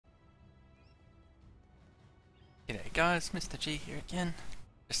G'day guys, Mr. G here again.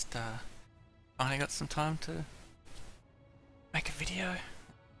 Just finally got some time to make a video.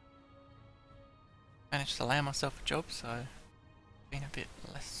 Managed to land myself a job, so been a bit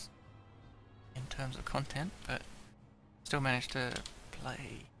less in terms of content, but still managed to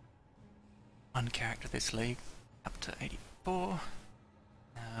play one character this league up to 84.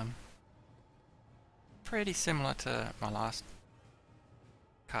 Pretty similar to my last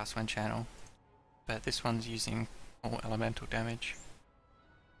CwC channel, but this one's using all elemental damage.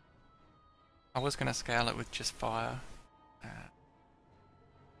 I was going to scale it with just fire,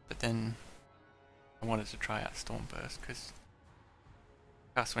 but then I wanted to try out Storm Burst because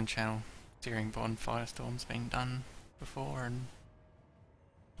CwC channel steering Bond Firestorm's been done before, and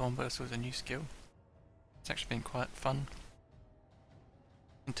Storm Burst was a new skill. It's actually been quite fun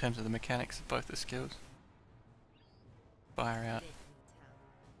in terms of the mechanics of both the skills. Fire out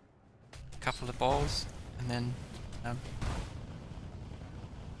a couple of balls and then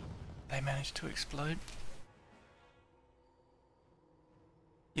they manage to explode.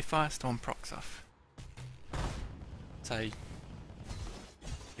 Your Firestorm procs off. So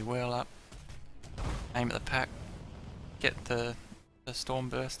you whirl up, aim at the pack, get the storm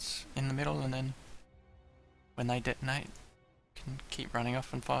bursts in the middle, and then when they detonate, you can keep running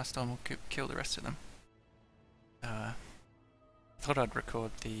off and Firestorm will kill the rest of them. I thought I'd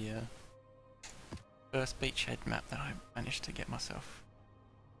record the first Beachhead map that I managed to get myself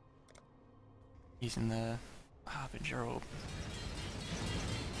using the Harbinger Orb.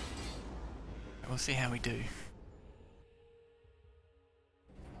 But we'll see how we do.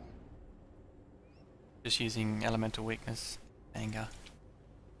 Just using Elemental Weakness, Anger.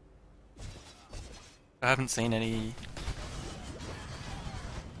 I haven't seen any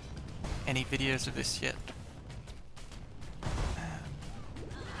videos of this yet.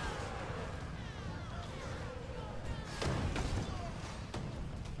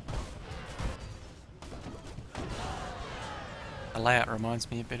 The layout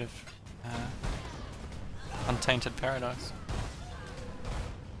reminds me a bit of Untainted Paradise.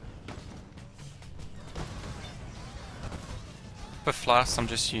 For Flask, I'm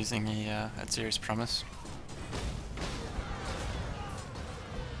just using the Aziri's Promise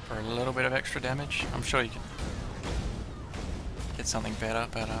for a little bit of extra damage. I'm sure you could get something better,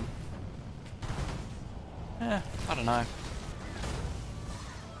 but I don't know.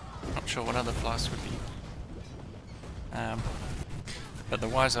 Not sure what other Flasks would be. But the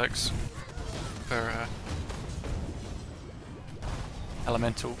Wise Oaks for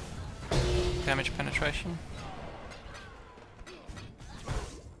elemental damage penetration,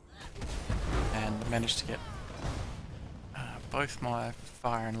 and managed to get both my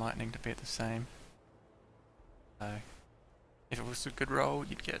fire and lightning to be the same. So if it was a good roll,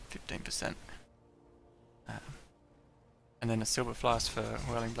 you'd get 15%. And then a silver flask for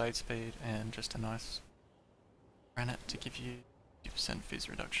whirling blade speed, and just a nice granite to give you 50% fizz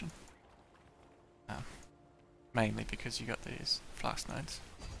reduction. Mainly because you got these flask nodes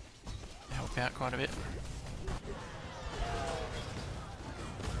to help out quite a bit.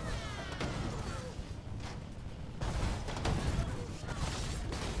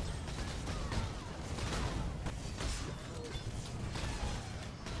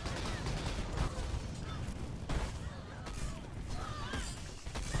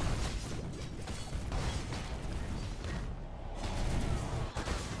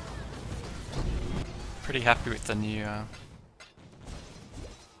 Pretty happy with the new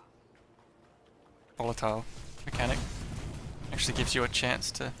volatile mechanic. Actually gives you a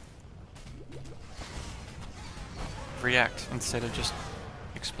chance to react instead of just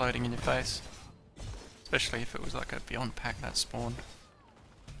exploding in your face. Especially if it was like a beyond pack that spawned.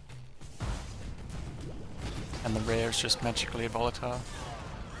 And the rare is just magically volatile.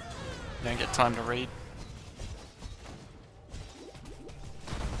 You don't get time to read.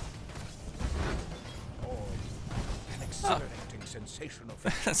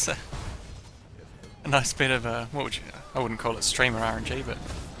 That's a nice bit of I wouldn't call it streamer RNG, but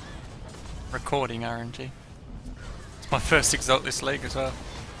recording RNG. It's my first exalt this league as well,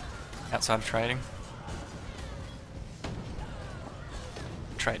 outside of trading.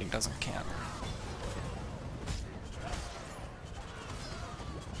 Trading doesn't count.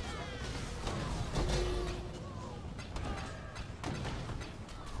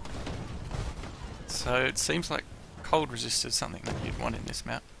 So it seems like cold resist is something that you'd want in this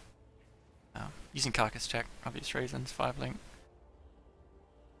map. Using Carcass Jack, obvious reasons, 5 link.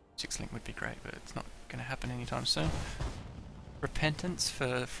 6 link would be great, but it's not going to happen anytime soon. Repentance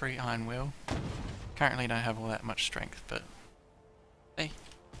for free Iron Will. Currently don't have all that much strength, but hey,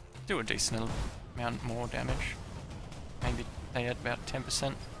 do a decent amount more damage. they add about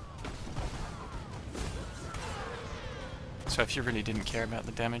 10%. So if you really didn't care about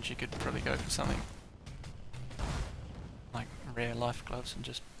the damage, you could probably go for something like rare life gloves and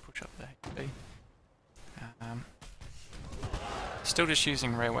just push up the HP. Still just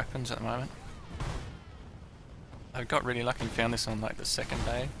using rare weapons at the moment. I got really lucky and found this on like the second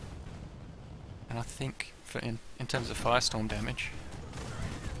day, and I think for in terms of Firestorm damage,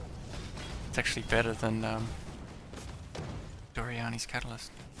 it's actually better than Doriani's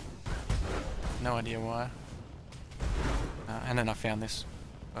Catalyst. No idea why. And then I found this.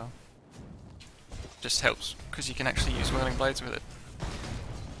 Well, just helps because you can actually use whirling blades with it.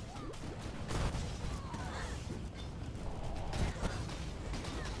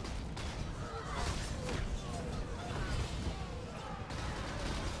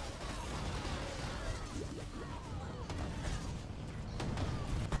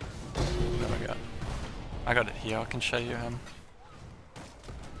 I got it here. I can show you.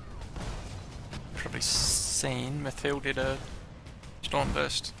 Probably seen Mathil did a storm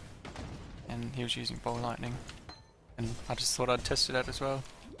burst, and he was using ball lightning, and I just thought I'd test it out as well.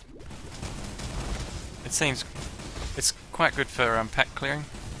 It seems it's quite good for pack clearing,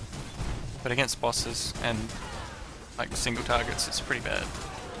 but against bosses and like single targets, it's pretty bad.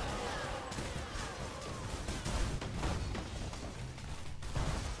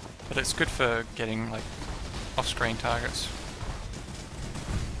 But it's good for getting like off-screen targets.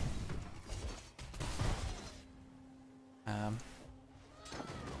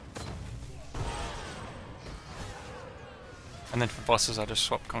 And then for bosses I just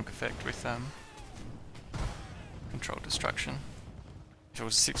swap Conk Effect with Control Destruction. If it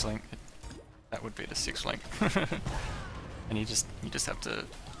was 6 link, that would be the 6 link. And you just have to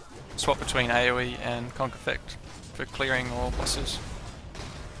swap between AoE and Conk Effect for clearing all bosses.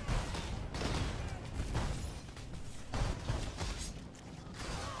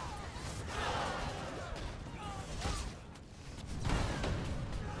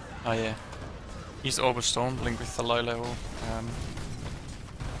 Oh yeah, use Orb Storm, link with the low level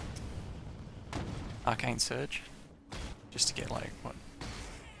Arcane Surge, just to get like, what,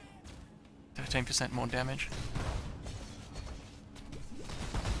 13% more damage.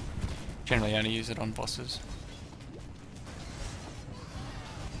 Generally only use it on bosses.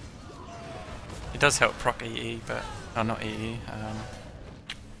 It does help proc EE, but, oh not EE,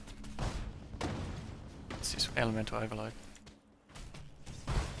 it's just Elemental Overload.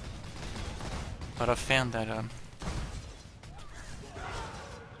 But I've found that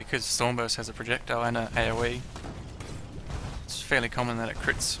because Stormburst has a projectile and an AoE, it's fairly common that it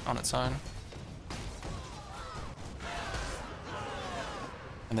crits on its own.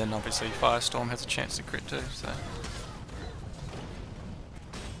 And then obviously Firestorm has a chance to crit too, so.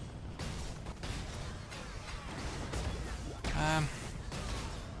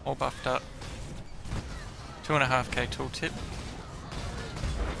 All buffed up. 2.5k tooltip.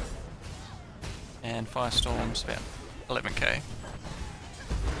 And Firestorm's about 11k.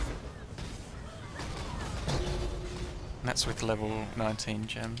 And that's with level 19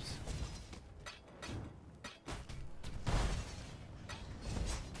 gems.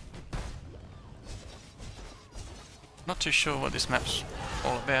 Not too sure what this map's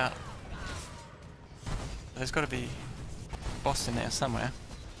all about. There's got to be a boss in there somewhere.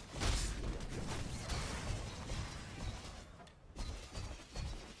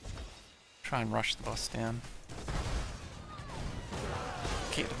 Try and rush the boss down.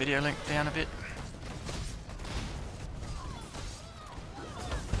 Keep the video length down a bit.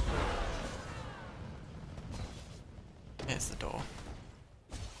 Here's the door.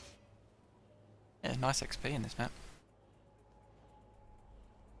 Yeah, nice XP in this map.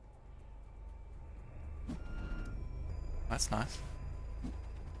 That's nice.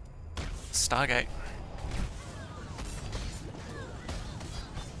 Stargate.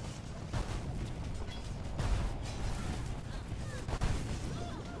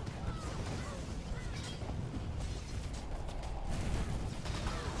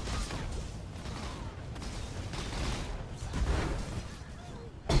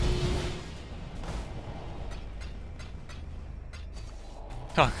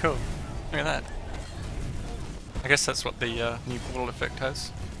 Oh, cool. Look at that. I guess that's what the new portal effect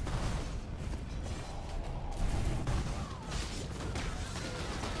has.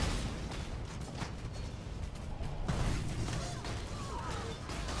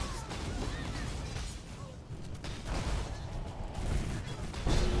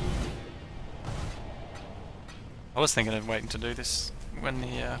 I was thinking of waiting to do this when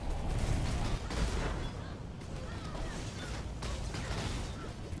the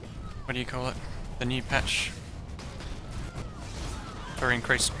what do you call it? The new patch for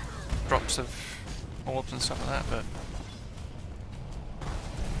increased drops of orbs and stuff like that, but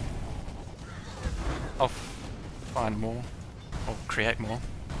I'll find more, or create more,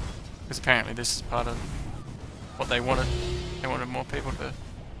 because apparently this is part of what they wanted. They wanted more people to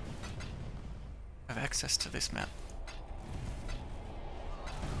have access to this map.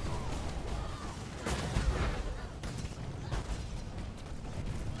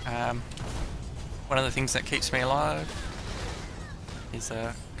 One of the things that keeps me alive is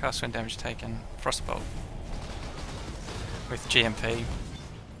cast when damage taken Frostbolt with GMP.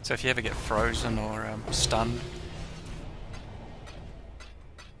 So if you ever get frozen or stunned,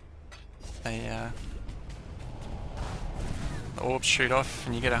 the orbs shoot off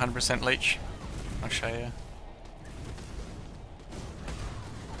and you get 100% leech. I'll show you.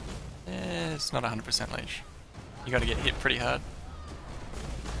 Yeah, it's not 100% leech. You gotta get hit pretty hard.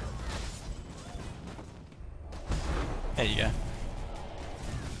 There you go.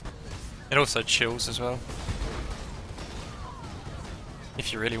 It also chills as well.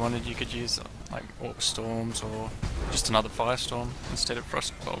 If you really wanted, you could use like Orb Storms or just another Firestorm instead of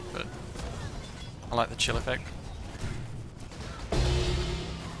Frostbolt, but I like the chill effect.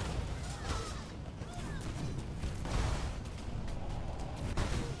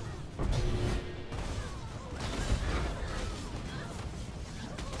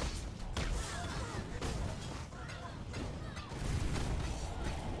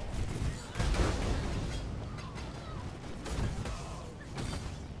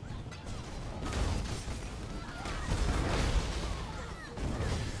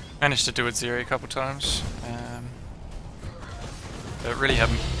 Managed to do it zero a couple times, but really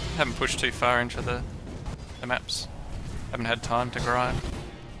haven't pushed too far into the maps. Haven't had time to grind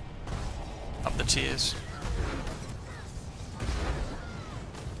up the tiers.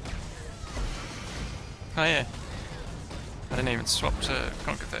 Oh yeah, I didn't even swap to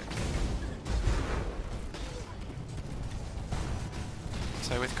Conk Effect.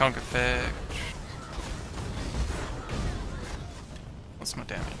 So with Conk Effect, what's my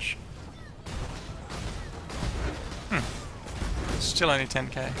damage? Still only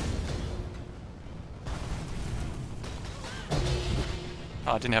 10k.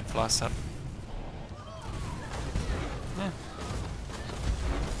 Oh, I didn't have blast up. Yeah.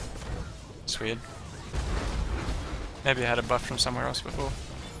 It's weird. Maybe I had a buff from somewhere else before.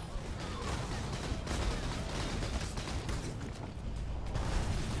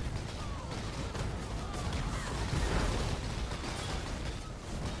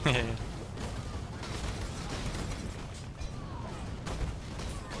 Yeah.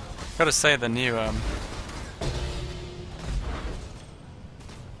 Gotta say the new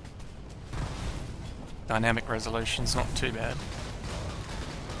dynamic resolution's not too bad.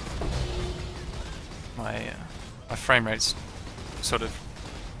 My frame rate's sort of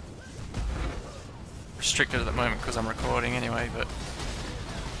restricted at the moment because I'm recording anyway, but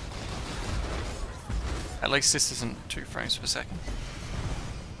at least this isn't 2 frames per second.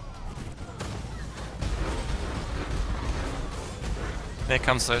 There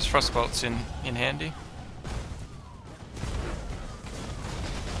comes those Frostbolts in handy.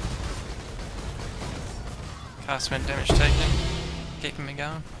 Cast when damage taken, keeping me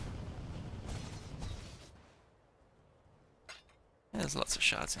going. There's lots of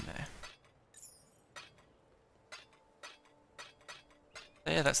shards in there.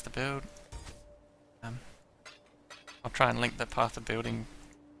 Yeah, that's the build. I'll try and link the path of building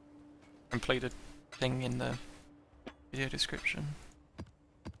completed thing in the video description.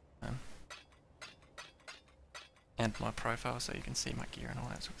 And my profile so you can see my gear and all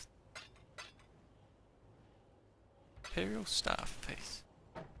that sort of stuff. Imperial Staff piece.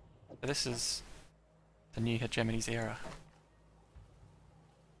 So this is the new Hegemony's era.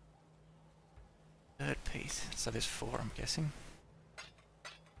 3rd piece. So there's 4, I'm guessing.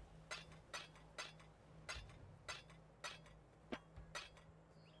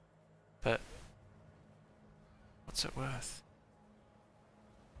 But what's it worth?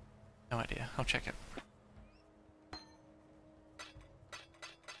 No idea. I'll check it.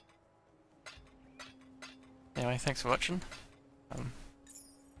 Anyway, thanks for watching.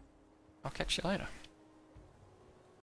 I'll catch you later.